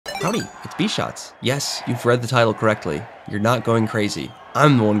Howdy, it's Bshawts. Yes, you've read the title correctly. You're not going crazy.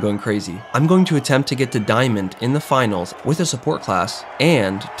 I'm the one going crazy. I'm going to attempt to get to Diamond in the finals with a support class,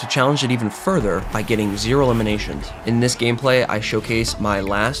 and to challenge it even further by getting 0 eliminations. In this gameplay, I showcase my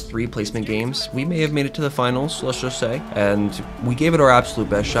last 3 placement games. We may have made it to the finals, let's just say, and we gave it our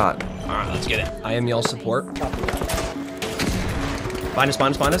absolute best shot. Alright, let's get it. I am y'all's support. Bind us,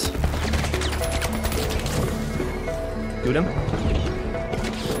 bind us, bind us. Boot him.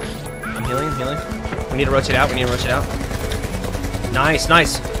 I'm healing, I'm healing. We need to rotate out, we need to rotate out. Nice,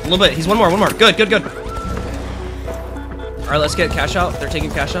 nice. A little bit. He's one more, one more. Good, good, good. Alright, let's get cash out. They're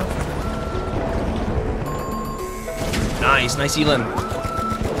taking cash out. Nice, nice elim.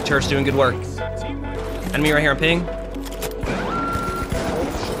 Turret's doing good work. Enemy right here, I'm ping.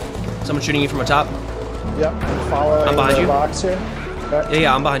 Someone shooting you from the top. Yep, following I'm behind the you. box here. Okay.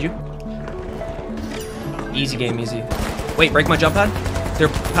 Yeah, I'm behind you. Easy game, easy. Wait, break my jump pad?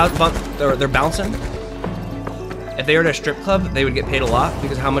 They're bouncing. If they were at a strip club, they would get paid a lot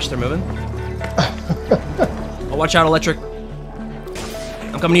because of how much they're moving. Oh, watch out, electric.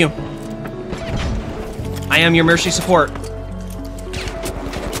 I'm coming to you. I am your mercy support.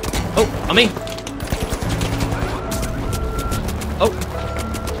 Oh, on me. Oh.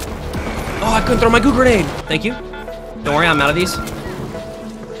 Oh, I couldn't throw my goo grenade. Thank you. Don't worry, I'm out of these.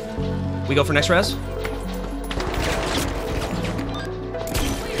 We go for next res.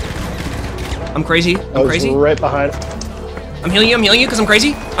 I'm crazy. I'm crazy. Right behind. I'm healing you because I'm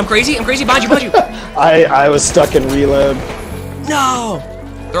crazy. I'm crazy. I'm crazy. Behind you, behind you. I was stuck in reload. No.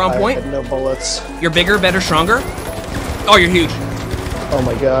 They're on point. I had no bullets. You're bigger, better, stronger. Oh, you're huge. Oh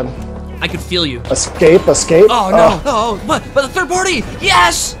my god. I could feel you. Escape, escape. Oh no. Oh, what? But the third party.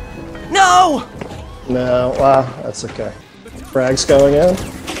 Yes. No. No. Wow, that's okay. Frag's going in.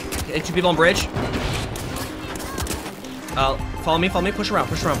 Okay, 2 people on bridge. Follow me. Follow me. Push around.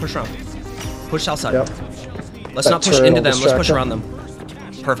 Push around. Push around. Push south side. Yep. Let's not push into them. Let's push around them.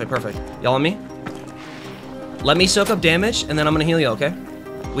 Perfect, perfect. Y'all on me? Let me soak up damage, and then I'm gonna heal you, okay?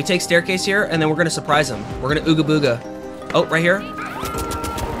 We take staircase here, and then we're gonna surprise them. We're gonna ooga booga. Oh, right here.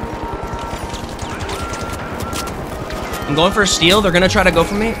 I'm going for a steal. They're gonna try to go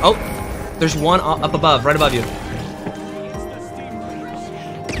for me. Oh, there's one up above, right above you.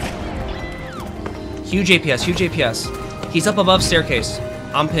 Huge APS, huge APS. He's up above staircase.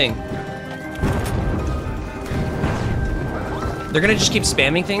 I'm ping. They're gonna just keep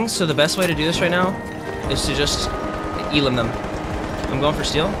spamming things, so the best way to do this right now is to just elim them. I'm going for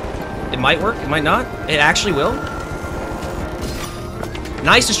steal. It might work, it might not. It actually will.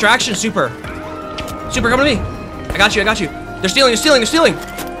 Nice distraction, super. Super, come to me. I got you, I got you. They're stealing, they're stealing, they're stealing.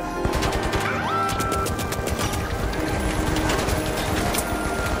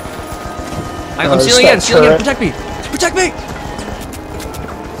 I'm stealing again, stealing again. Protect me. Protect me.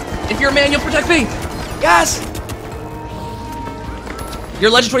 If you're a man, you'll protect me. Yes. You're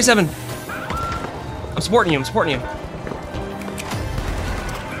Legend 27. I'm supporting you, I'm supporting you.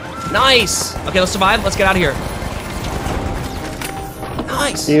 Nice! Okay, let's survive, let's get out of here.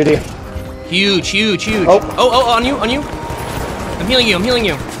 Nice! Beauty. Huge, huge, huge. Oh, oh, on you, on you. I'm healing you, I'm healing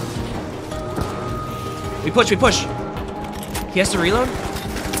you. We push, we push. He has to reload?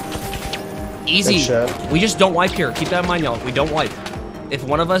 Easy. We just don't wipe here, keep that in mind, y'all. We don't wipe. If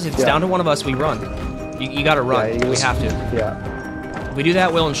one of us, if it's down to one of us, we run. You gotta run, we have to. Yeah. If we do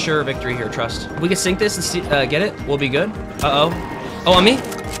that, we'll ensure victory here, trust. If we can sync this and see, get it, we'll be good. Uh-oh. Oh, on me?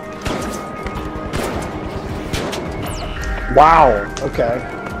 Wow. Okay.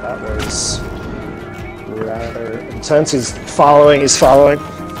 That was rather intense. He's following, he's following.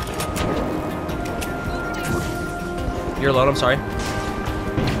 You're alone, I'm sorry.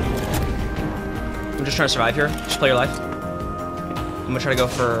 I'm just trying to survive here. Just play your life. I'm gonna try to go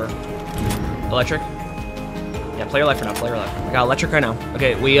for electric. Yeah, play your life for now, play your life. I got electric right now.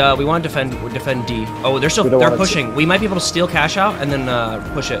 Okay, we want to defend D. Oh, they're pushing. We might be able to steal cash out and then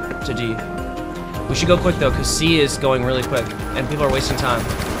push it to D. We should go quick though, because C is going really quick and people are wasting time.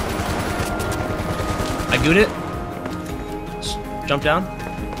 I gooed it. Jump down.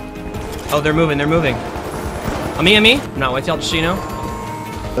 Oh, they're moving, they're moving. On me, on me. No, wait till just so you know.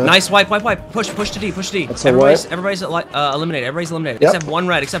 Nice, wipe, wipe, wipe. Push to D, push to D. Everybody's eliminated. Everybody's eliminated. Yep.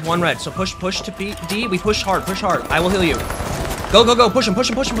 Except one red. So push to D. We push hard, push hard. I will heal you. Go, go, go. Push him, push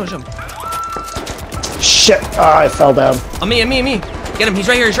him, push him, push him. Shit. I fell down. On me, on me, on me. Get him. He's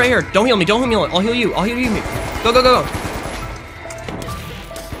right here. He's right here. Don't heal me. Don't heal me. I'll heal you. I'll heal you. Go, go, go, go.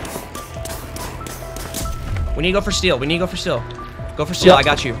 We need to go for steal. We need to go for steal. Go for steal. Yep. I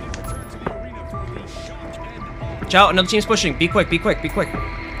got you. Watch out. Another team's pushing. Be quick. Be quick. Be quick.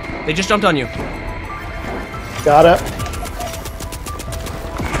 They just jumped on you. Got it.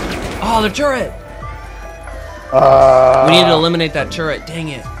 Oh, the turret! We need to eliminate that turret. Dang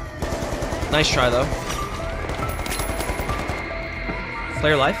it. Nice try, though.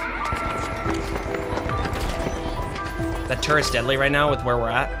 Player life. That turret's deadly right now with where we're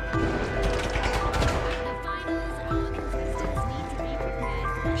at.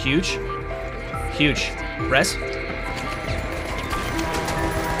 Huge. Huge. Res.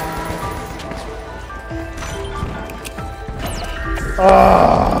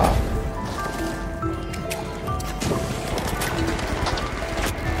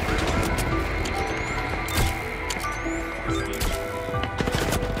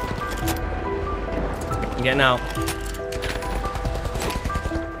 I'm getting out.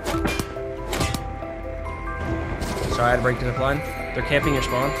 Sorry, I had to break the zip line. They're camping your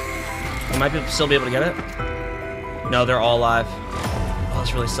spawn. You might still be able to get it. No, they're all alive. Oh,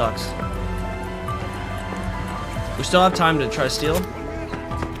 this really sucks. We still have time to try to steal.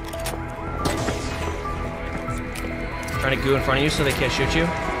 Trying to goo in front of you so they can't shoot you.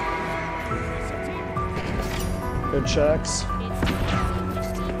 Good checks.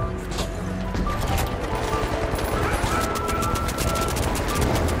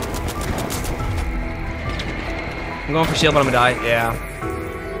 I'm going for shield, but I'm gonna die. Yeah.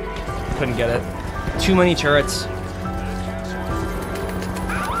 Couldn't get it. Too many turrets.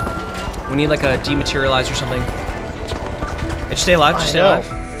 We need like a dematerialize or something. Hey, just stay alive. Just stay alive.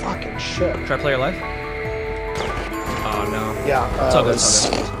 Fucking shit. Try to play your life. Oh no. Yeah. It's all good. It's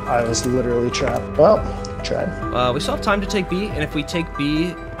all good. I was literally trapped. Well, tried. We still have time to take B, and if we take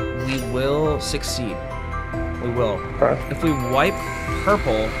B, we will succeed. We will. Okay. If we wipe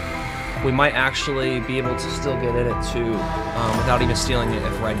purple, we might actually be able to still get in it too, without even stealing it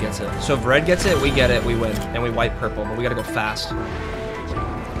if red gets it. So if red gets it, we get it, we win, and we wipe purple, but we gotta go fast.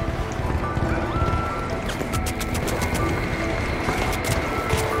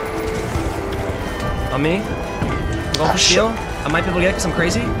 On me? I'm going for steal. I might be able to get it because I'm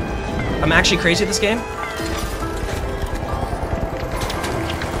crazy. I'm actually crazy at this game.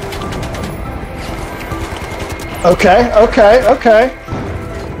 Okay, okay, okay.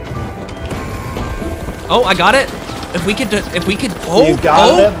 Oh, I got it. If we could, oh, you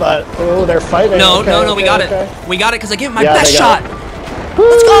got it, but oh, they're fighting. No, okay, no, no, we got okay. it. We got it because I gave it my Yeah, best they shot. got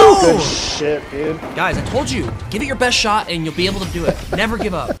Let's go! Good shit, dude. Guys, I told you, give it your best shot and you'll be able to do it. Never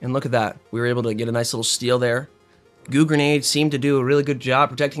give up. And look at that. We were able to get a nice little steal there. Goo grenade seemed to do a really good job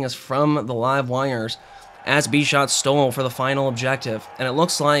protecting us from the live wires as Bshawts stole for the final objective. And it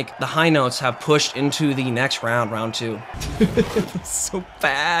looks like the high notes have pushed into the next round, round 2. So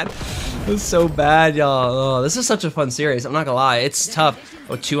bad. It's so bad, y'all. Oh, this is such a fun series. I'm not gonna lie. It's tough.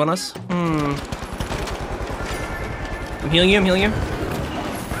 Oh, 2 on us? I'm healing you. I'm healing you.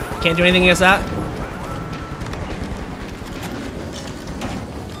 Can't do anything against that.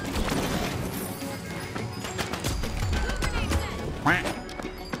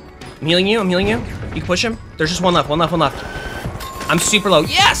 I'm healing you. I'm healing you. You can push him. There's just one left. One left. One left. I'm super low.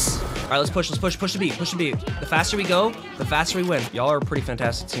 Yes! All right, let's push. Let's push. Push the B. Push the B. The faster we go, the faster we win. Y'all are pretty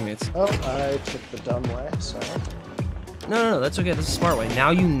fantastic teammates. Oh, I took the dumb way. Sorry. No, that's okay. That's a smart way. Now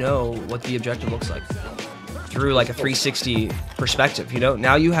you know what the objective looks like through like a 360 perspective. You know,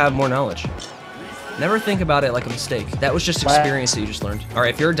 now you have more knowledge. Never think about it like a mistake. That was just experience that you just learned. All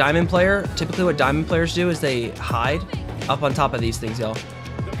right, if you're a diamond player, typically what diamond players do is they hide up on top of these things, y'all.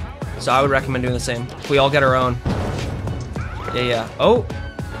 So I would recommend doing the same. If we all get our own. Yeah. Oh,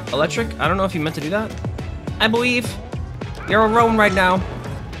 electric. I don't know if you meant to do that. I believe you're alone right now.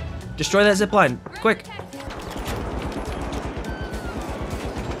 Destroy that zip line, quick.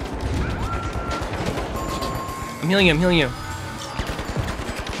 I'm healing you. I'm healing you.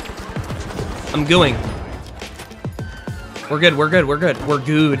 I'm gooing. We're good. We're good. We're good. We're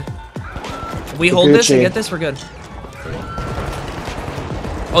good. If we hold this and get this, we're good.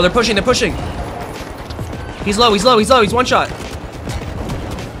 Oh, they're pushing. They're pushing. He's low. He's low. He's low. He's one shot.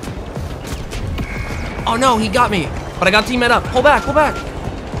 Oh no, he got me. But I got teammate up. Pull back. Pull back.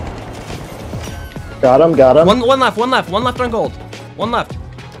 Got him. Got him. One left. One left. One left on gold. One left.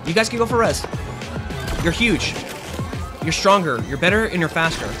 You guys can go for res. You're huge. You're stronger. You're better and you're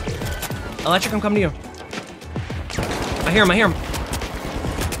faster. Electric, I'm coming to you. I hear him. I hear him.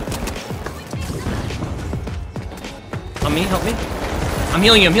 On me. Help me. I'm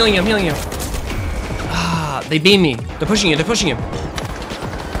healing you. I'm healing you. I'm healing you. Ah, they beam me. They're pushing you. They're pushing you.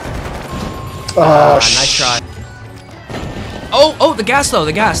 Oh, nice try. Oh, the gas though.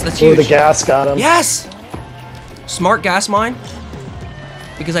 The gas. That's huge. Oh, the gas got him. Yes. Smart gas mine.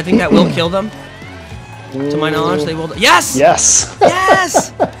 Because I think that will kill them. To my knowledge, they will. Yes. Yes.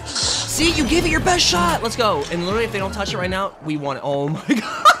 Yes. See, you gave it your best shot. Let's go. And literally, if they don't touch it right now, we won it. Oh my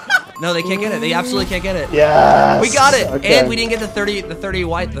god. No, they can't get it. They absolutely can't get it. Yes. We got it, Okay. and we didn't get the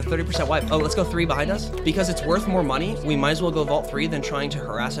 30% wipe. Oh, let's go 3 behind us because it's worth more money. We might as well go vault 3 than trying to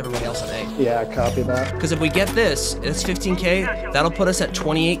harass everybody else on A. Yeah, copy that. Because if we get this, it's 15K. That'll put us at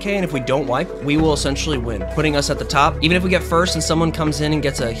 28K, and if we don't wipe, we will essentially win, putting us at the top. Even if we get first and someone comes in and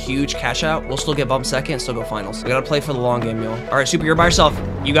gets a huge cash out, we'll still get bumped second and still go finals. We gotta play for the long game, yo. All right, Super, you're by yourself.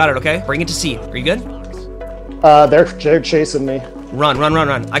 You got it, okay? Bring it to C. Are you good? They're chasing me. Run, run, run,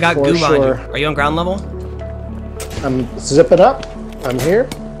 run. I got For goo behind you. sure. Are you on ground level? I'm zipping up. I'm here.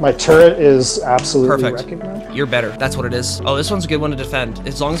 My turret is absolutely Perfect. wrecking now. You're better. That's what it is. Oh, this one's a good one to defend.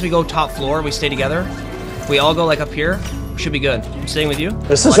 As long as we go top floor, we stay together. If we all go like up here, we should be good. I'm staying with you.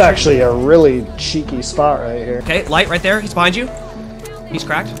 This is actually a really cheeky spot right here. Okay, light right there. He's behind you. He's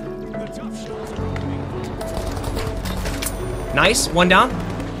cracked. Nice. One down.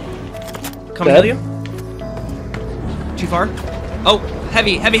 Come Dead. heal you. Too far. Oh,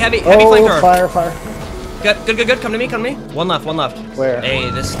 heavy Oh, flamethrower. fire. Good, good, good, good. Come to me, come to me. One left, one left. Where? Hey,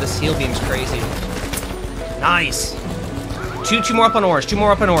 this heal beam's crazy. Nice. Two more up on orange. Two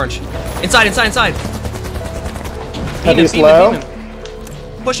more up on orange. Inside. Heavy's Beam low. him.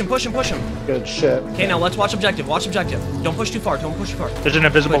 Push him. Good shit. Okay, now let's watch objective. Watch objective. Don't push too far. Don't push too far. There's an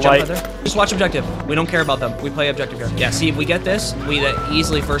invisible Jump light. right there. Just watch objective. We don't care about them. We play objective here. Yeah, see, if we get this, we get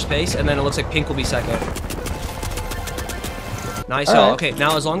easily first base, and then it looks like pink will be second. Nice, All y'all. right. Okay,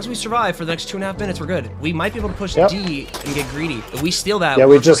 now as long as we survive for the next 2.5 minutes, we're good. We might be able to push Yep. D and get greedy. If we steal that, Yeah,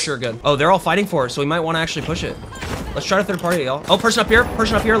 we're we just- for sure good. Oh, they're all fighting for it, so we might want to actually push it. Let's try to third party, y'all. Oh, person up here,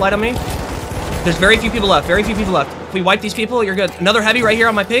 light on me. There's very few people left, If we wipe these people, you're good. Another heavy right here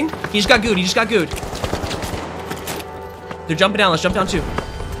on my ping. He just got gooed, They're jumping down, let's jump down too.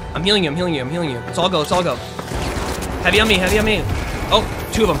 I'm healing you. Let's all go. Heavy on me. Oh,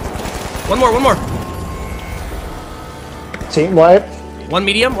 2 of them. One more. Team wipe. One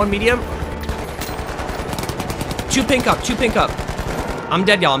medium. 2 pink up. I'm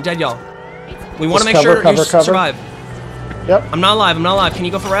dead, y'all. We want to make Just sure cover. you survive. Yep. I'm not alive. Can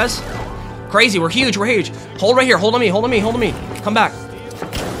you go for res? Crazy, we're huge. Hold right here, hold on me. Come back.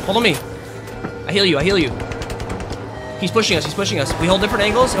 Hold on me. I heal you. He's pushing us. We hold different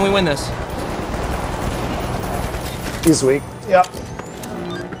angles and we win this. He's weak. Yep.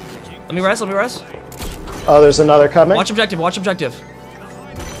 Let me res. Oh, there's another coming. Watch objective.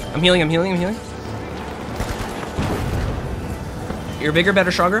 I'm healing. You're bigger,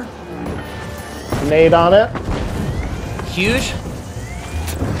 better, stronger. Nade on it. Huge.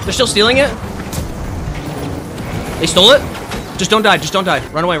 They're still stealing it. They stole it. Just don't die.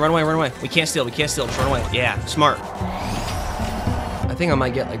 Run away. We can't steal. Just run away. Yeah, smart. I think I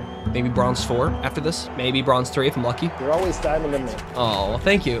might get like maybe bronze 4 after this. Maybe bronze 3 if I'm lucky. You're always diamond in me. Oh, well,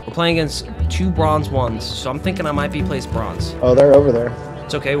 thank you. We're playing against 2 bronze 1s, so I'm thinking I might be placed bronze. Oh, they're over there.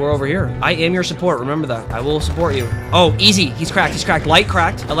 It's okay, we're over here. I am your support, remember that. I will support you. Oh, easy. He's cracked. Light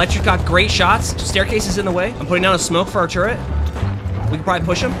cracked. Electric got great shots. Staircase is in the way. I'm putting down a smoke for our turret. We can probably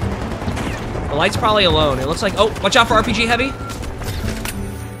push him. The light's probably alone. It looks like... Oh, watch out for RPG heavy.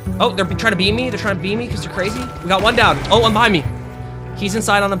 Oh, they're trying to beam me. Because they're crazy. We got one down. Oh, one behind me. He's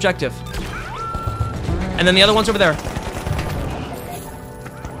inside on objective. And then the other one's over there.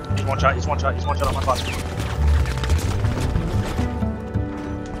 He's one shot on my spot.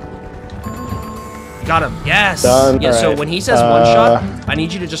 Got him. Yes. Done. Yeah, All so right. when he says one shot, I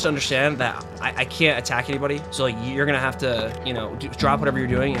need you to just understand that I can't attack anybody. So like you're going to have to, you know, drop whatever you're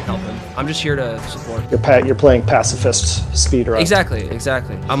doing and help him. I'm just here to support. You're playing Pacifist speedrun. Exactly.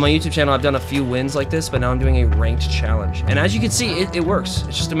 On my YouTube channel, I've done a few wins like this, but now I'm doing a ranked challenge. And as you can see, it works.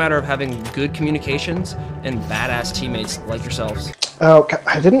 It's just a matter of having good communications and badass teammates like yourselves. Oh,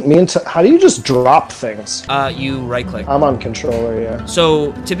 I didn't mean to. How do you just drop things? You right click. I'm on controller, yeah.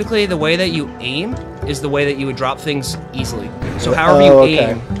 So typically the way that you aim is the way that you would drop things easily. So however you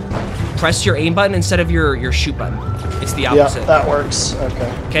okay. aim, press your aim button instead of your shoot button. It's the Yeah, opposite. that works.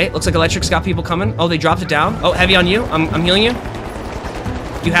 Okay. Okay, looks like Electric's got people coming. Oh, they dropped it down. Oh, heavy on you. I'm healing you.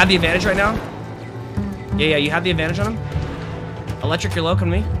 You have the advantage right now. Yeah, you have the advantage on him. Electric, you're low.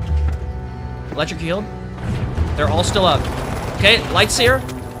 Come to me. Electric, you healed. They're all still up. Okay, Light's here.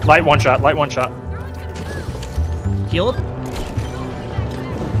 Light one shot. Healed.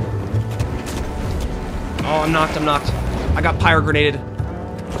 Oh, I'm knocked. I got pyro grenaded.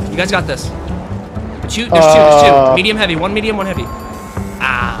 You guys got this. There's two. Medium, heavy. One medium, one heavy.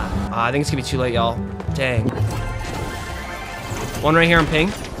 I think it's gonna be too late, y'all. Dang. One right here on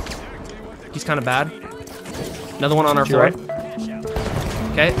ping. He's kind of bad. Another one on our floor.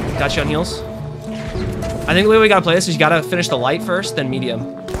 Okay, got you on heals. I think the way we gotta play this is you gotta finish the light first, then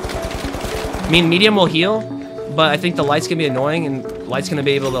medium. I mean, medium will heal, but I think the light's gonna be annoying, and Light's gonna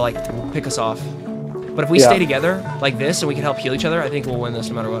be able to like pick us off. But if we stay together like this and we can help heal each other, I think we'll win this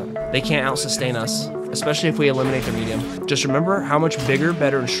no matter what. They can't out-sustain us, especially if we eliminate their medium. Just remember how much bigger,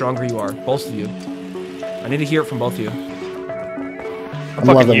 better, and stronger you are, both of you. I need to hear it from both of you. I'm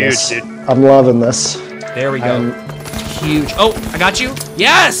loving this. Dude. I'm loving this. There we go. Huge. Oh, I got you.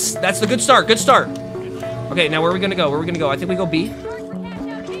 Yes, that's the good start. Good start. Okay, now where are we gonna go? Where are we gonna go? I think we go B.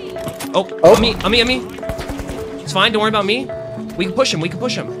 Oh, on me. It's fine. Don't worry about me. We can push him. We can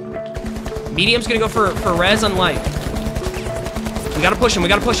push him. Medium's gonna go for res on light. We gotta push him. We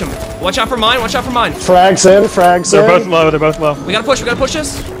gotta push him. Watch out for mine. Watch out for mine. Frags in. Frags in. They're both low. They're both low. We gotta push. We gotta push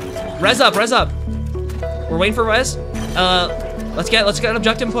this. Res up. Res up. We're waiting for res. Let's get an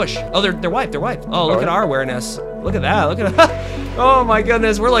objective and push. Oh, they're wiped. They're wiped. Oh, look at our awareness. Look at that. Look at that. Oh my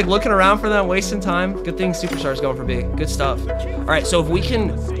goodness. We're like looking around for them, wasting time. Good thing Superstar's going for B. Good stuff. All right. So if we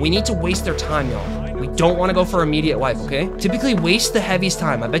need to waste their time, y'all. We don't want to go for immediate wipe, okay? Typically waste the heavy's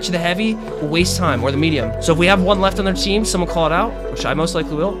time. I bet you the heavy will waste time, or the medium. So if we have one left on their team, someone call it out, which I most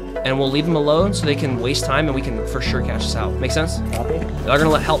likely will, and we'll leave them alone so they can waste time and we can for sure catch us out. Make sense? Copy. They're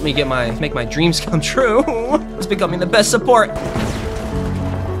gonna help me make my dreams come true. It's becoming the best support.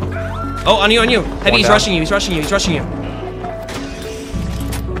 Oh, on you. Heavy, he's rushing you.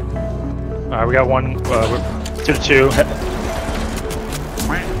 All right, we got one, 2-2.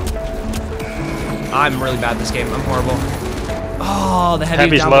 I'm really bad at this game. I'm horrible. Oh, the heavy.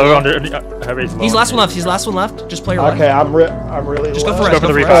 Heavy's low. Heavy's low. He's last one left. Just play your Okay, I'm really just low. go for res. Go for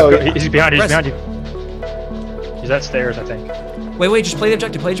the revive. He's behind you. He's behind you. He's at stairs, I think. Wait. Just play the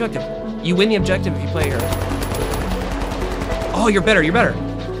objective. You win the objective if you play here. Oh, you're better.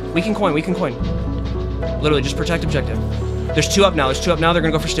 We can coin. Literally, just protect objective. There's two up now. They're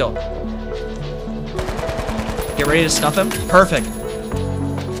gonna go for steal. Get ready to stuff him. Perfect.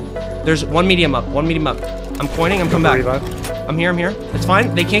 There's one medium up. I'm pointing. I'm coming back. I'm here. It's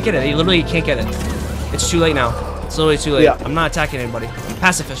fine. They can't get it. They literally can't get it. It's too late now. It's literally too late. Yeah. I'm not attacking anybody. I'm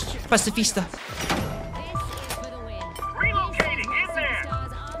pacifist. Pacifista.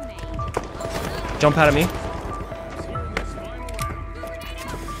 Jump out of me.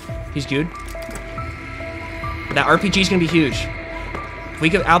 He's good. That RPG's gonna be huge. If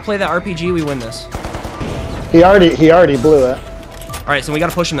we could outplay that RPG, we win this. He already blew it. All right, so we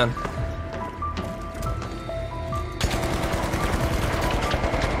gotta push him then.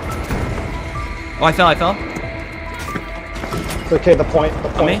 Oh, I fell. Okay, the point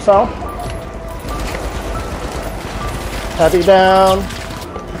fell. Heavy down.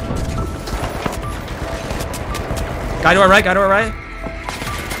 Guy to our right.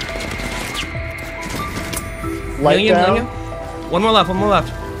 Light down. One more left.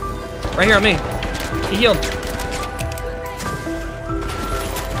 Right here on me. He healed.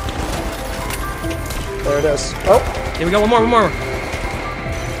 There it is. Oh. Here we go. One more.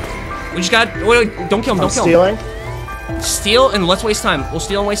 We just got. Wait, don't kill him. Don't kill him. Stealing. Steal and let's waste time. We'll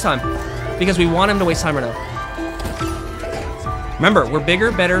steal and waste time because we want him to waste time right now. Remember, we're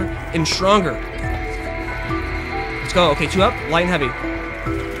bigger, better, and stronger. Let's go. Okay, 2 up. Light and heavy.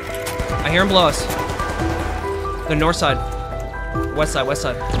 I hear him below us. The north side. West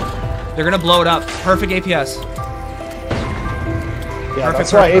side. They're gonna blow it up. Perfect APS. Yeah,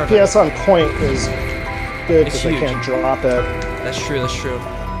 that's why APS on point is good because they can't drop it. That's true.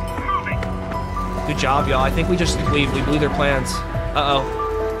 Good job, y'all. I think we blew their plans. Uh-oh.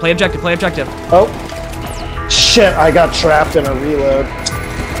 Play objective. Oh. Shit, I got trapped in a reload.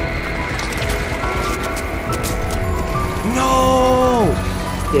 No!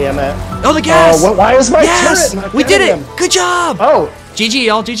 Damn it. Oh, the gas! Why is my turret not we did it! him? Good job! Oh. GG,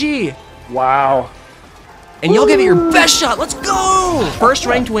 y'all. GG. Wow. And y'all give it your best shot. Let's go! First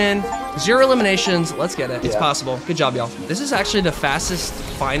ranked win. 0 eliminations. Let's get it. It's possible. Good job, y'all. This is actually the fastest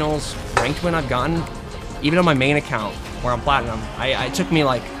finals ranked win I've gotten, even on my main account where I'm platinum. It took me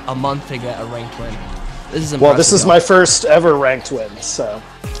like a month to get a ranked win. This is impressive. Well, this is my first ever ranked win, so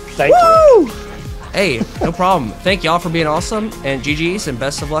thank you. Hey, no problem. Thank y'all for being awesome, and GG's, and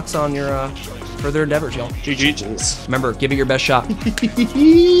best of lucks on your further endeavors, y'all. GG's. Remember, give it your best shot.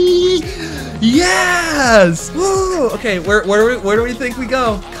 Yes! Woo! Okay, where do we think we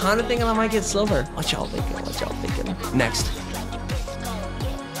go? Kind of thinking I might get silver. What y'all thinking? Next.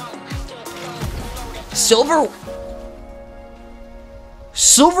 Silver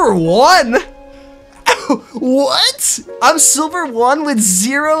 1? What? I'm silver 1 with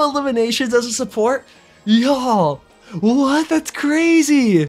 0 eliminations as a support? Y'all, what? That's crazy.